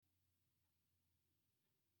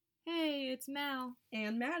Hey, it's Mal.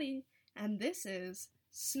 And Maddie. And this is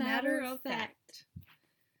Smatter of Fact.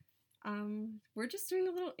 We're just doing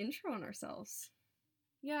a little intro on ourselves.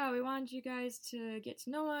 Yeah, we wanted you guys to get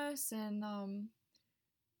to know us and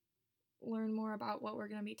learn more about what we're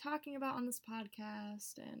going to be talking about on this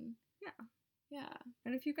podcast. And yeah.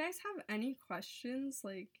 And if you guys have any questions,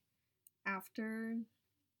 like, after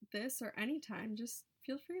this or anytime, just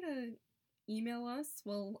feel free to email us.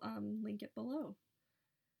 We'll link it below.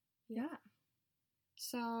 Yeah.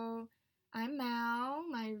 So, I'm Mal.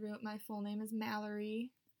 My full name is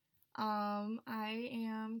Mallory. I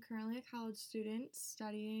am currently a college student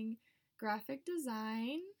studying graphic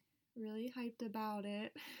design. Really hyped about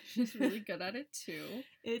it. She's really good at it too.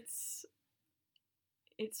 It's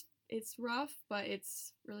rough, but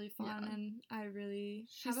it's really fun, and I really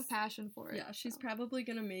have a passion for it. Yeah, she's probably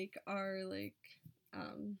gonna make our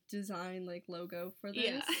design logo for this.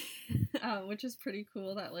 Yeah. Which is pretty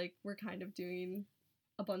cool that we're kind of doing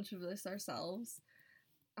a bunch of this ourselves.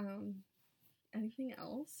 Anything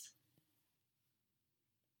else?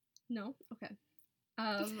 No? Okay.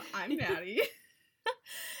 I'm Maddie.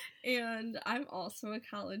 And I'm also a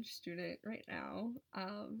college student right now.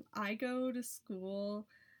 I go to school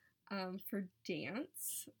for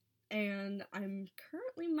dance, and I'm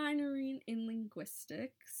currently minoring in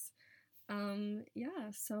linguistics.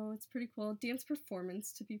 So it's pretty cool. Dance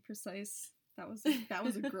performance, to be precise. That was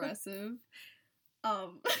aggressive.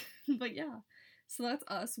 But yeah. So that's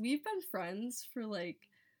us. We've been friends for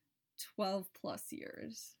 12 plus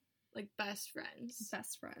years. Best friends.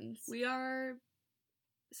 Best friends. We are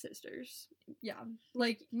sisters. Yeah.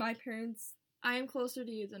 My parents... I am closer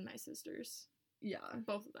to you than my sisters. Yeah.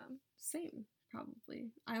 Both of them. Same,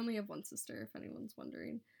 probably. I only have one sister, if anyone's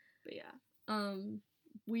wondering. But yeah.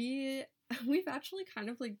 We've actually kind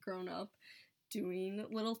of grown up doing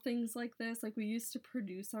little things like this. We used to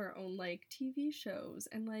produce our own TV shows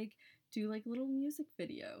and do little music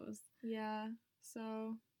videos. Yeah.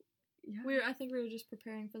 So yeah. I think we were just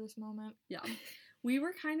preparing for this moment. Yeah. We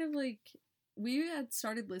were kind of we had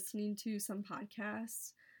started listening to some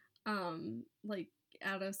podcasts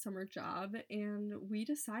at a summer job, and we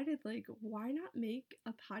decided why not make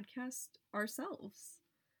a podcast ourselves?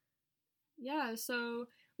 Yeah, so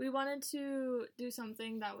we wanted to do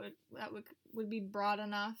something that would be broad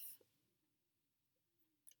enough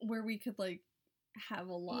where we could have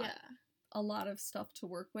a lot of stuff to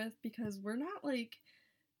work with, because we're not we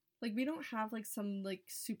don't have some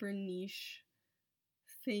super niche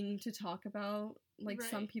thing to talk about. Right.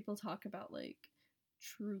 Some people talk about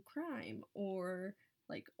true crime or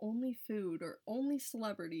only food or only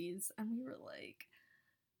celebrities, and we were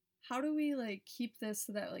how do we keep this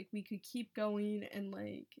so that we could keep going and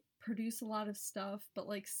produce a lot of stuff, but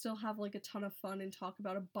still have a ton of fun and talk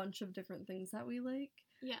about a bunch of different things that we like.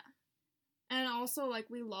 Yeah. And also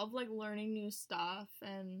we love learning new stuff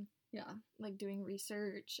and yeah, doing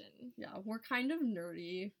research, and yeah, we're kind of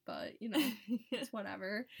nerdy, but it's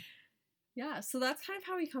whatever. Yeah, so that's kind of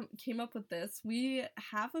how we came up with this. We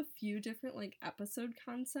have a few different episode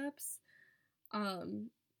concepts.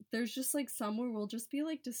 There's just some where we'll just be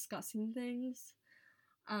discussing things.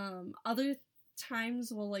 Other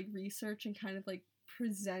times we'll research and kind of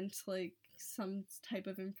present some type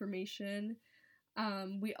of information.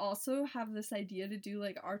 We also have this idea to do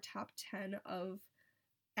our top 10 of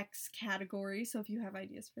X category, so if you have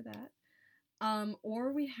ideas for that.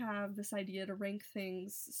 Or we have this idea to rank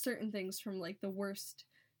certain things from the worst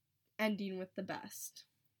ending with the best.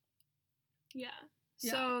 Yeah.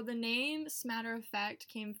 So the name Smatter of Fact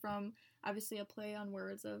came from obviously a play on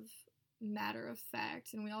words of matter of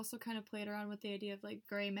fact, and we also kind of played around with the idea of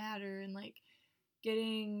gray matter and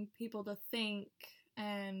getting people to think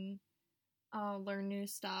and learn new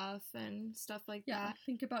stuff and stuff like that.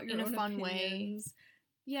 Think about your in own a fun opinions. Way.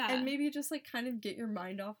 Yeah. And maybe just kind of get your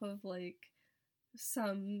mind off of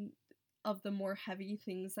some of the more heavy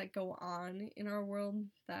things that go on in our world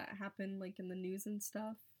that happen in the news and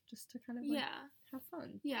stuff, just to kind of have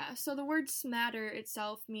fun. Yeah, so the word smatter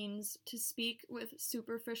itself means to speak with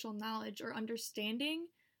superficial knowledge or understanding,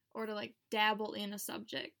 or to dabble in a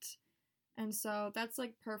subject. And so that's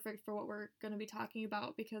perfect for what we're going to be talking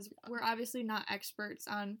about, because we're obviously not experts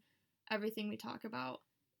on everything we talk about,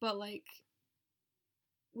 but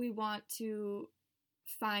we want to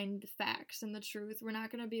find the facts and the truth. We're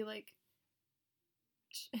not going to be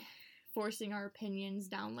forcing our opinions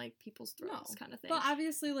down people's throats, kind of thing. But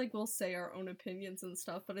obviously we'll say our own opinions and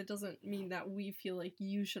stuff, but it doesn't mean that we feel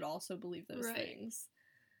you should also believe those things.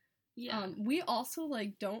 Yeah. We also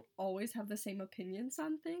don't always have the same opinions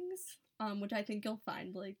on things, which I think you'll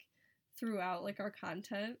find throughout our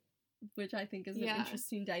content. which I think is an Yeah.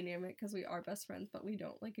 interesting dynamic because we are best friends, but we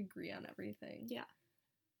don't like agree on everything. Yeah.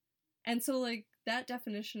 And so like that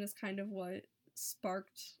definition is kind of what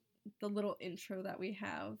sparked the little intro that we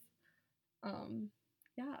have.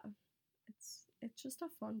 Yeah, it's just a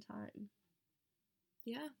fun time.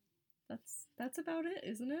 Yeah. That's about it,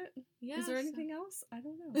 isn't it? Yeah. Is there anything else? I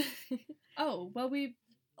don't know. Oh, well, we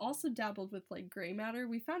also dabbled with like gray matter.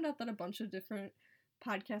 We found out that a bunch of different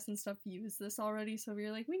podcasts and stuff use this already, so we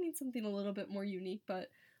were like, we need something a little bit more unique, but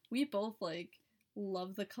we both like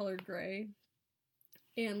love the color gray,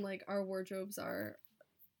 and like our wardrobes are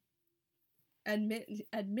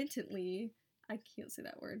admittedly, I can't say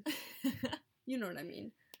that word. You know what I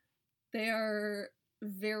mean. They are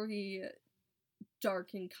very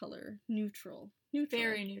dark in color, neutral.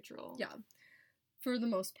 Very neutral. Yeah, for the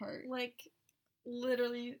most part. Like,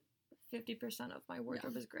 literally 50% of my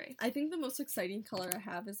wardrobe is gray. I think the most exciting color I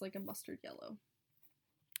have is like a mustard yellow.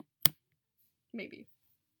 Maybe.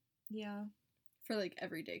 Yeah. For like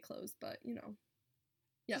everyday clothes, but you know.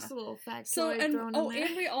 Yeah. Just a little factoid So and thrown in there.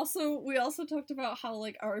 and we also talked about how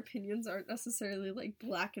like our opinions aren't necessarily like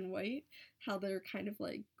black and white, how they're kind of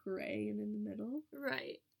like gray and in the middle.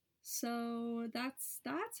 Right. So that's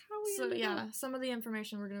how we So ended yeah, up. some of the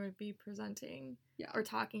information we're going to be presenting or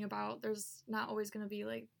talking about, there's not always going to be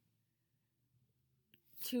like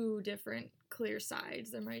two different clear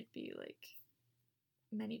sides. There might be like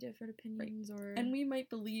many different opinions or And we might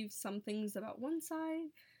believe some things about one side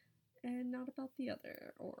and not about the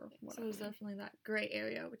other or whatever. So there's definitely that gray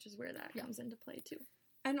area, which is where that comes into play too.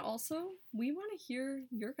 And also, we want to hear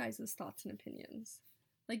your guys' thoughts and opinions.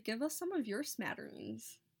 Like, give us some of your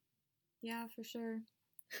smatterings. Yeah, for sure.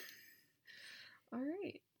 All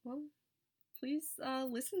right. Well, please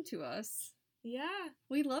listen to us. Yeah.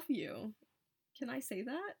 We love you. Can I say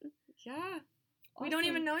that? Yeah. Awesome. We don't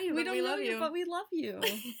even know you, we but don't we know love you. but we love you.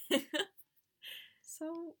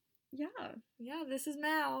 So, yeah. Yeah, this is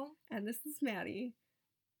Mal. And this is Maddie.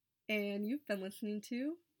 And you've been listening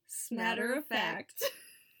to Smatter of Fact.